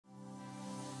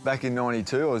Back in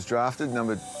 '92, I was drafted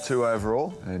number 2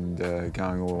 overall and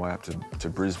going all the way up to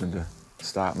Brisbane to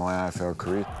start my AFL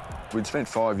career. We'd spent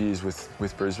 5 years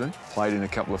with Brisbane, played in a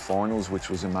couple of finals,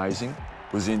 which was amazing.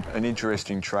 It was an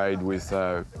interesting trade with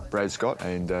Brad Scott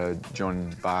and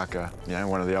John Barker. You know,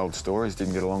 one of the old stories,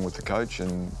 didn't get along with the coach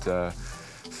and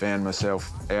found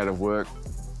myself out of work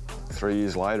 3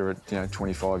 years later at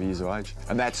 25 years of age.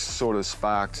 And that sort of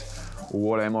sparked,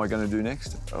 what am I going to do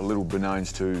next? A little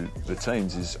beknownst to the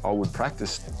teams is I would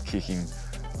practice kicking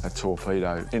a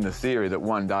torpedo in the theory that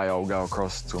one day I'll go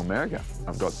across to America.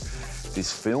 I've got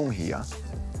this film here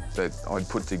that I'd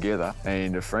put together,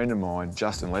 and a friend of mine,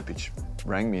 Justin Lepich,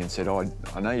 rang me and said,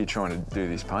 I know you're trying to do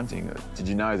this punting. Did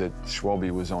you know that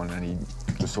Schwabby was on and he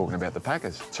was talking about the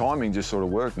Packers? Timing just sort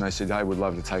of worked, and they said, hey, we'd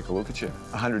love to take a look at you.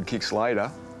 100 kicks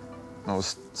later, I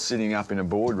was sitting up in a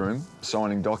boardroom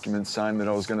signing documents saying that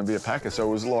I was going to be a Packer. So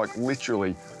it was like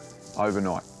literally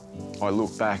overnight. I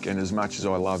look back, and as much as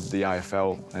I loved the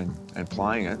AFL and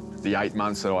playing it, the 8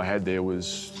 months that I had there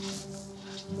was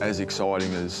as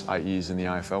exciting as 8 years in the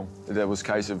AFL. There was a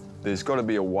case of there's got to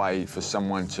be a way for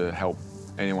someone to help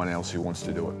anyone else who wants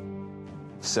to do it.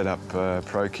 Set up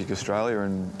Pro Kick Australia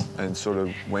and sort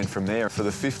of went from there. For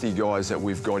the 50 guys that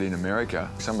we've got in America,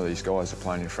 some of these guys are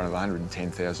playing in front of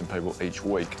 110,000 people each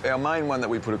week. Our main one that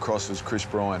we put across was Chris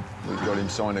Bryan. We've got him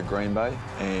signed at Green Bay,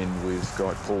 and we've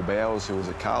got Paul Bowers, who was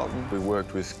at Carlton. We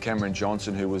worked with Cameron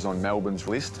Johnson, who was on Melbourne's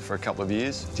list for a couple of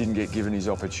years. Didn't get given his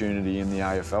opportunity in the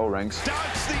AFL ranks.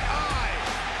 Starts the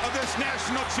eye of this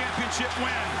national championship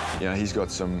win. You know, he's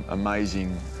got some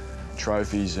amazing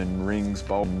trophies and rings,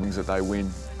 bowl rings that they win,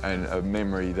 and a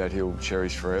memory that he'll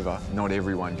cherish forever. Not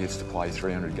everyone gets to play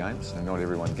 300 games, and not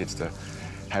everyone gets to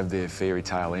have their fairy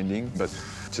tale ending, but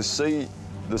to see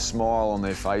the smile on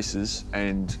their faces,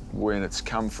 and when it's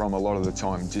come from a lot of the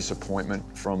time disappointment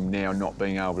from now not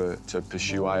being able to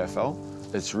pursue AFL,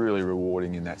 it's really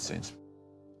rewarding in that sense.